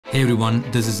Hey everyone,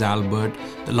 this is Albert.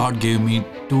 The Lord gave me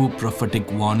 2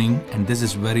 prophetic warning, and this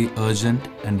is very urgent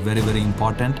and very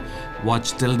important.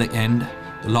 Watch till the end.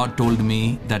 The Lord told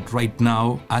me that right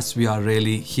now, as we are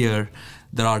really here,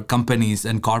 there are companies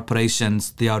and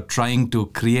corporations, they are trying to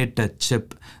create a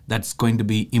chip that's going to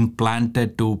be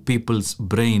implanted to people's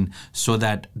brain so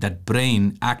that that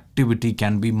brain activity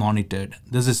can be monitored.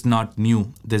 This is not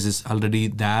new. This is already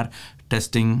there.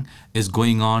 Testing is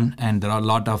going on, and there are a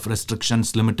lot of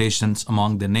restrictions, limitations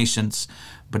among the nations.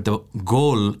 But the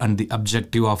goal and the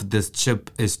objective of this chip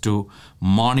is to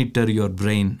monitor your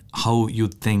brain, how you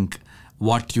think,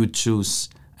 what you choose,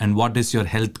 and what is your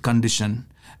health condition,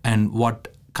 and what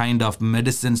kind of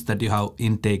medicines that you have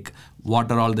intake,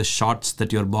 what are all the shots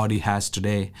that your body has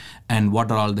today, and what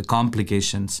are all the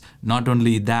complications. Not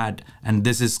only that, and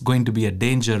this is going to be a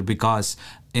danger because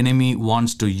enemy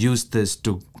wants to use this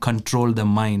to control the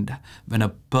mind. When a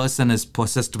person is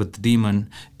possessed with demon,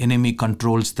 enemy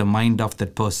controls the mind of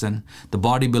that person. The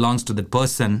body belongs to that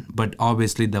person, but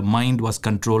obviously the mind was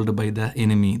controlled by the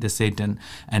enemy, the Satan,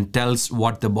 and tells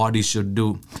what the body should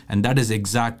do. And that is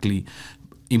exactly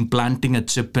implanting a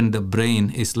chip in the brain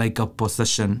is like a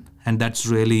possession. And that's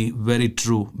really very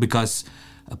true, because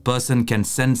a person can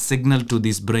send signal to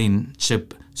this brain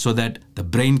chip so that the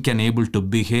brain can able to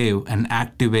behave and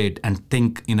activate and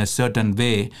think in a certain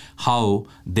way how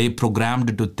they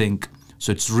programmed to think.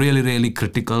 So it's really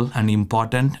critical and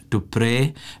important to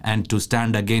pray and to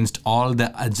stand against all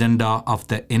the agenda of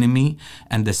the enemy,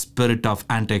 and the spirit of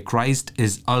Antichrist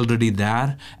is already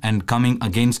there and coming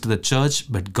against the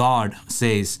church. But God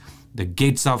says, the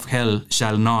gates of hell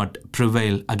shall not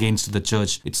prevail against the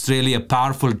church. It's really a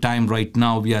powerful time right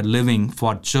now we are living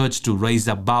for church to rise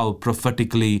above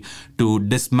prophetically, to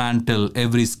dismantle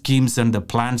every schemes and the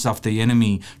plans of the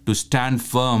enemy, to stand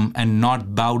firm and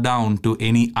not bow down to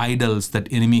any idols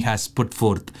that enemy has put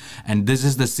forth. And this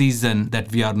is the season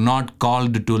that we are not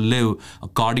called to live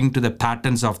according to the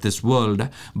patterns of this world,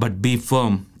 but be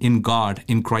firm in God,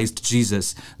 in Christ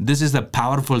Jesus. This is a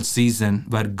powerful season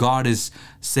where God is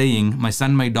saying, my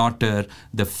son, my daughter,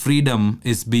 the freedom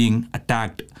is being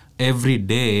attacked every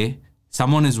day.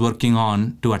 Someone is working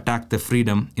on to attack the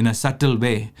freedom in a subtle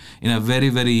way, in a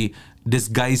very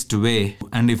disguised way.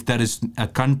 And if there is a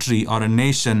country or a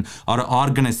nation or an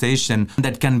organization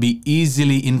that can be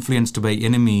easily influenced by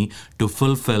enemy to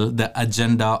fulfill the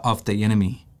agenda of the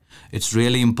enemy, it's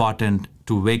really important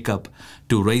to wake up,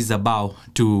 to rise above,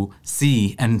 to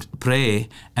see and pray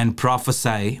and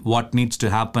prophesy what needs to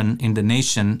happen in the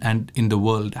nation and in the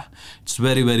world. It's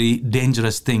very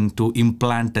dangerous thing to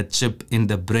implant a chip in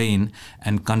the brain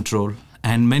and control.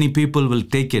 And many people will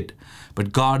take it.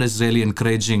 But God is really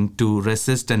encouraging to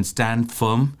resist and stand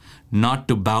firm, not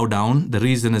to bow down. The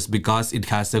reason is because it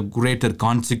has a greater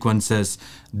consequences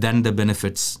than the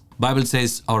benefits. Bible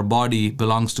says our body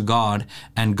belongs to God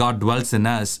and God dwells in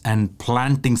us, and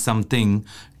planting something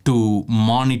to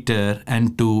monitor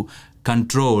and to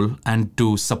control and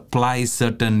to supply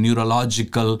certain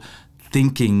neurological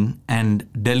thinking and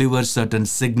deliver certain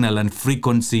signal and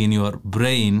frequency in your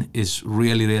brain is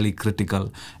really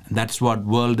critical. And that's what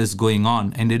world is going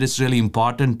on. And it is really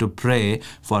important to pray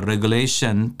for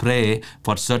regulation, pray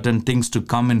for certain things to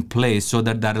come in place so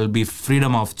that there will be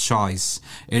freedom of choice.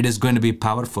 It is going to be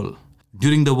powerful.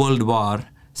 During the World War,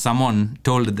 someone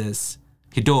told this.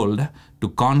 He told, to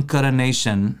conquer a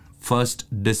nation, first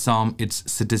disarm its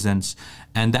citizens.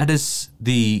 And that is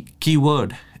the key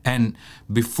word. And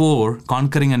before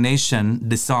conquering a nation,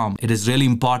 disarm. It is really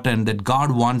important that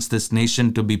God wants this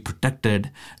nation to be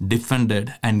protected,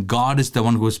 defended, and God is the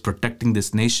one who is protecting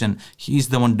this nation. He is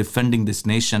the one defending this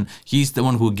nation. He is the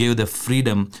one who gave the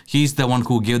freedom. He is the one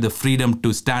who gave the freedom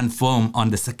to stand firm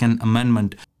on the Second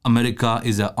Amendment. America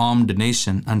is an armed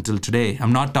nation until today.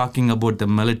 I'm not talking about the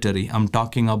military. I'm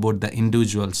talking about the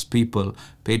individuals, people,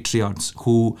 patriots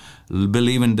who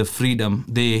believe in the freedom.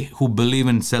 They who believe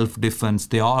in self-defense.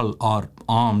 They all are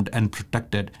armed and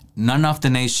protected. None of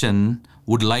the nation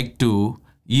would like to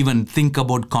even think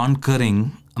about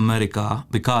conquering America,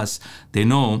 because they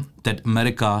know that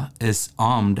America is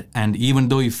armed, and even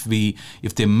though if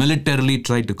they militarily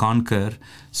try to conquer,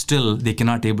 still they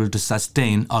cannot able to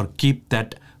sustain or keep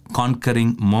that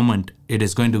conquering moment. It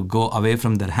is going to go away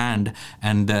from their hand,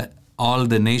 and all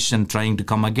the nation trying to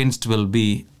come against will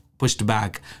be pushed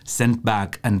back, sent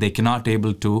back, and they cannot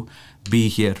able to be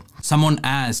here. Someone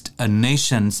asked a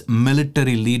nation's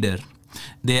military leader,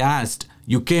 they asked,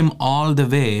 you came all the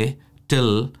way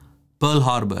till Pearl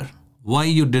Harbor. Why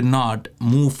you did not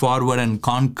move forward and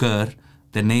conquer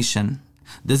the nation?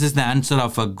 This is the answer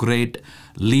of a great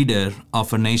leader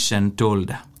of a nation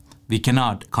told. we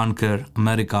cannot conquer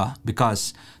America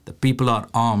because the people are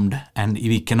armed and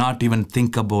we cannot even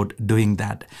think about doing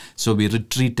that. So we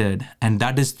retreated, and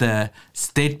that is the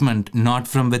statement, not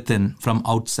from within, from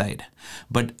outside.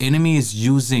 But enemy is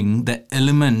using the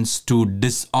elements to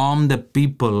disarm the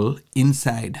people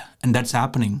inside, and that's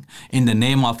happening in the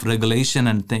name of regulation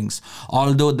and things.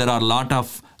 Although there are a lot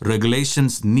of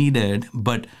regulations needed,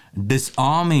 but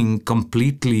disarming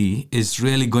completely is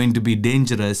really going to be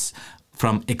dangerous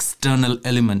from external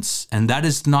elements, and that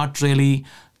is not really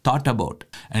thought about.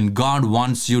 And God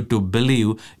wants you to believe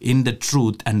in the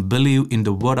truth and believe in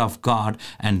the word of God,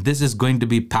 and this is going to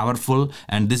be powerful,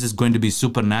 and this is going to be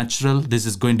supernatural. This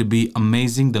is going to be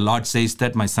amazing. The Lord says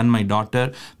that, my son, my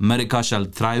daughter, America shall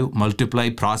thrive,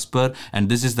 multiply, prosper, and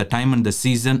this is the time and the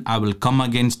season. I will come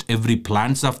against every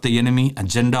plans of the enemy,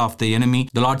 agenda of the enemy.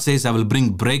 The Lord says, I will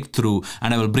bring breakthrough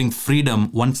and I will bring freedom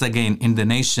once again in the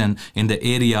nation, in the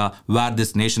area where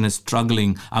this nation is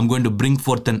struggling. I'm going to bring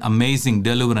forth an amazing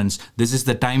deliverance. This is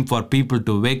the time for people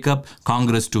to wake up,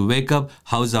 Congress to wake up,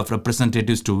 House of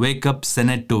Representatives to wake up,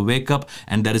 Senate to wake up,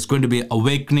 and there is going to be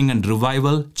awakening and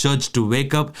revival, church to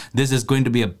wake up. This is going to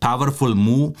be a powerful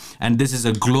move, and this is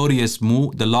a glorious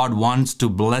move. The Lord wants to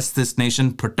bless this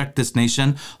nation, protect this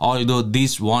nation, although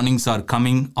these warnings are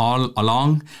coming all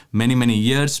along many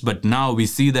years, but now we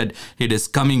see that it is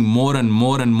coming more and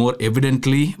more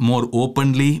evidently, more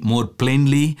openly, more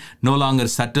plainly, no longer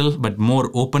subtle, but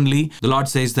more openly. The Lord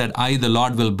says that I, the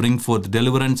Lord, will bring forth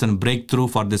deliverance and breakthrough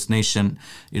for this nation.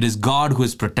 It is God who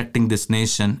is protecting this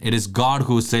nation. It is God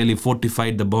who has really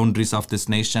fortified the boundaries of this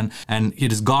nation. And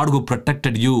it is God who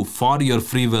protected you for your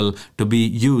free will to be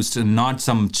used, and not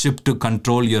some chip to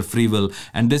control your free will.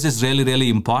 And this is really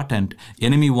important.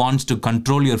 Enemy wants to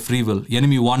control your free will.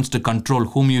 Enemy wants to control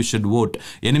whom you should vote.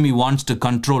 Enemy wants to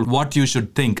control what you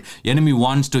should think. Enemy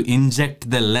wants to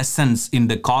inject the lessons in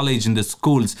the college, in the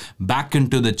schools, back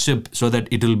into the chip so that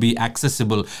it will be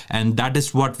accessible, and that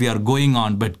is what we are going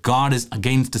on. But God is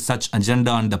against such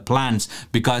agenda and the plans,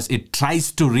 because it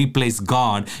tries to replace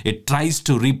God. It tries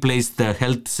to replace the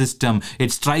health system.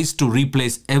 It tries to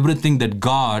replace everything that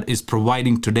God is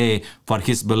providing today for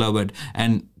his beloved.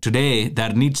 And today,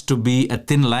 there needs to be a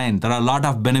thin line. There are a lot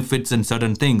of benefits in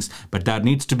certain things, but there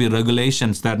needs to be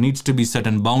regulations. There needs to be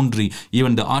certain boundary.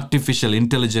 Even the artificial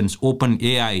intelligence, open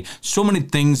AI, so many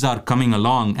things are coming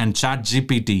along, and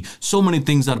ChatGPT, so many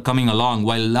things are coming along.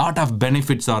 While a lot of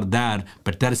benefits are there,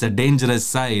 but there is a dangerous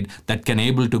side that can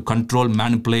able to control,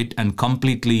 manipulate, and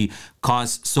completely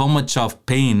cause so much of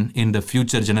pain in the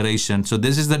future generation. So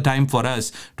this is the time for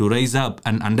us to rise up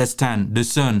and understand,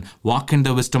 discern, walk in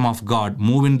the wisdom of God,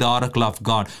 move in the oracle of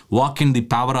God, walk in the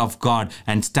power of God,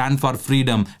 and stand for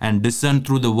freedom and discern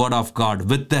through the word of God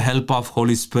with the help of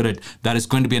Holy Spirit. There is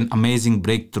going to be an amazing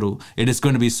breakthrough. It is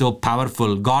going to be so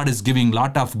powerful. God is giving a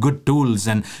lot of good tools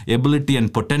and ability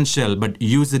and potential, but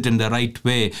use it in the right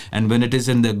way. And when it is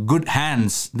in the good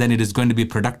hands, then it is going to be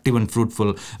productive and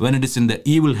fruitful. When it is in the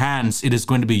evil hands, it is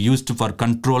going to be used for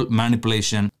control,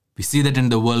 manipulation. We see that in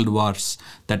the world wars,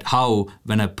 that how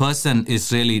when a person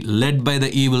is really led by the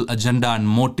evil agenda and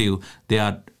motive, they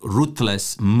are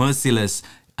ruthless, merciless,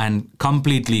 and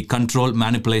completely control,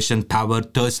 manipulation, power,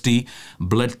 thirsty,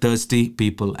 bloodthirsty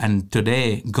people. And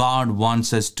today, God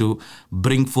wants us to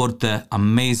bring forth the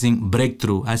amazing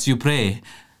breakthrough. As you pray,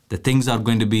 the things are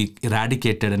going to be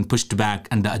eradicated and pushed back,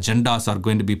 and the agendas are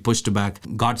going to be pushed back.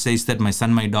 God says that, my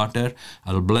son, my daughter,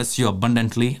 I'll bless you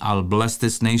abundantly. I'll bless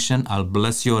this nation. I'll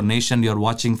bless your nation you're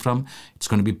watching from. It's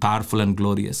going to be powerful and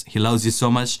glorious. He loves you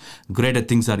so much. Greater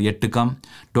things are yet to come.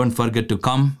 Don't forget to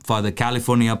come for the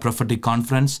California Prophetic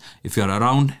Conference. If you're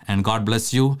around, and God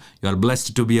bless you, you are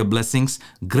blessed to be a blessings.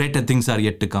 Greater things are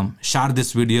yet to come. Share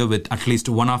this video with at least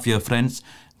one of your friends.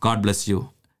 God bless you.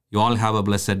 You all have a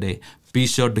blessed day. Be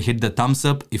sure to hit the thumbs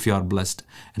up if you are blessed,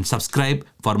 and subscribe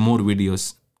for more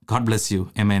videos. God bless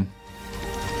you. Amen.